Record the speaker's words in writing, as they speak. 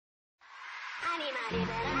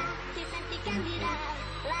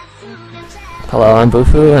Hello, I'm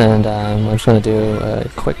Bufu, and I'm just going to do a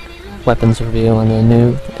quick weapons review on the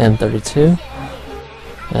new M32.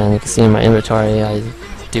 And you can see in my inventory I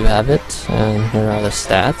do have it, and here are the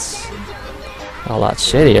stats. A lot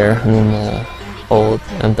shittier than the old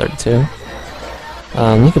M32.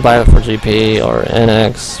 You can buy it for GP or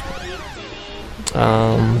NX.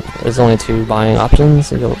 There's only two buying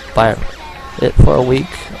options. You can buy it for a week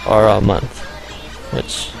or a month,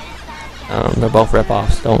 which they're both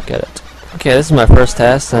rip-offs. Don't get it. Okay, this is my first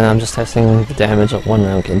test, and I'm just testing the damage that one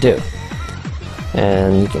round can do.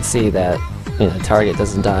 And you can see that the target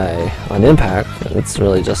doesn't die on impact. It's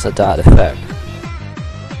really just a dot effect.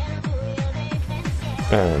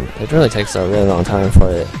 And it really takes a really long time for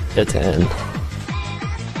it to end.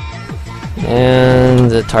 And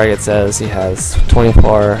the target says he has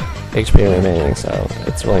 24 HP remaining, so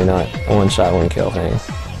it's really not a one-shot, one-kill thing.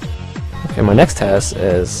 Okay, my next test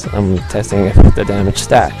is I'm testing if the damage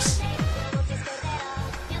stacks.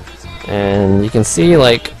 And you can see,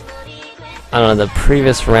 like, I don't know, the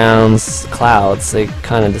previous round's clouds, they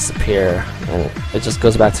kind of disappear, and it just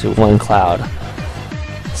goes back to one cloud.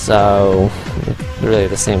 So, really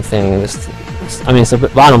the same thing. So the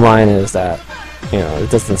bottom line is that, it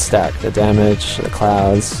doesn't stack. The damage, the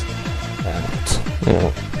clouds,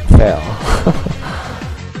 and, fail.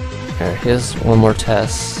 Here's one more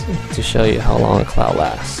test to show you how long a cloud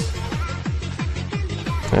lasts.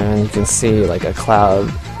 And you can see, like, a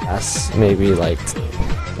cloud lasts maybe like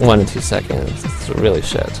 1 to 2 seconds. It's really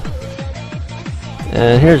shit.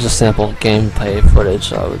 And here's just sample gameplay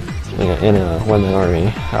footage of in a one-man army.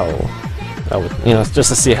 How I would, just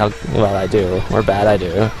to see how well I do or bad I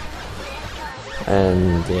do.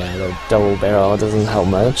 And yeah, the double barrel doesn't help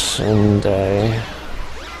much. And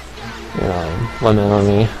one-man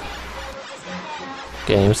army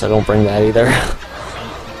games, so don't bring that either.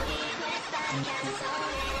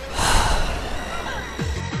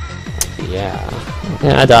 Yeah,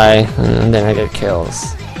 I die, and then I get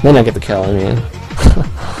kills. Then I get the kill, I mean.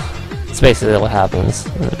 It's basically what happens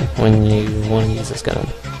when you want to use this gun,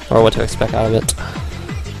 or what to expect out of it.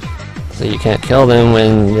 So you can't kill them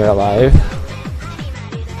when you're alive.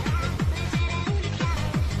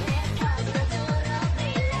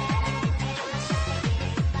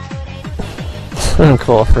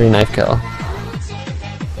 Cool, free knife kill.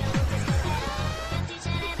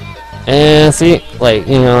 And see, like,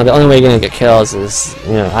 the only way you're gonna get kills is,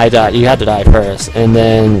 I die. You had to die first, and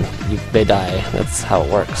then they die. That's how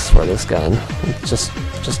it works for this gun. It's just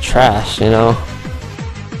trash, I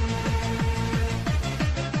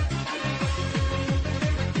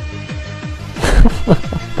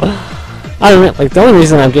don't know, like, the only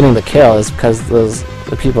reason I'm getting the kill is because the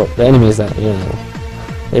enemies that,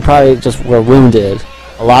 they probably just were wounded,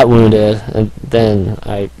 a lot wounded, and then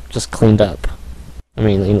I just cleaned up. I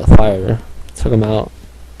mean, the fire took him out.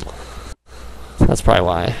 That's probably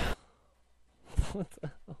why. What the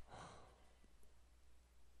hell?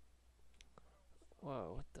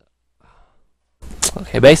 Whoa, what the...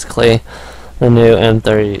 Okay, basically, the new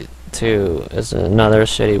M32 is another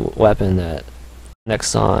shitty weapon that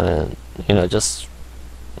connects on and, just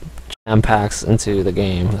jam packs into the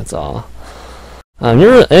game, that's all.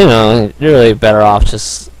 You're really better off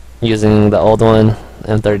just using the old one.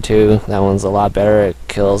 M32, that one's a lot better. It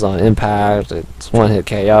kills on impact. It's one-hit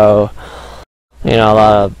KO. You're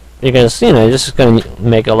just gonna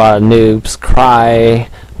make a lot of noobs cry,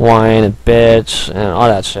 whine, and bitch, and all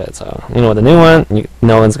that shit. So, with the new one,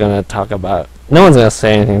 no one's gonna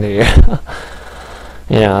say anything to you.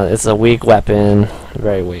 It's a weak weapon,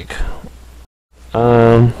 very weak.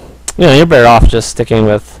 You're better off just sticking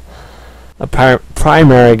with a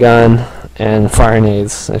primary gun and fire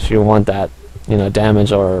nades if you want that.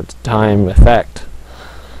 Damage or time effect,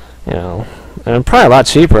 and probably a lot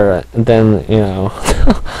cheaper than, than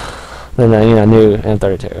the new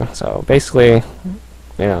M32. So basically,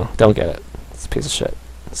 don't get it. It's a piece of shit.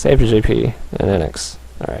 Save your GP and NX.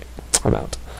 Alright, I'm out.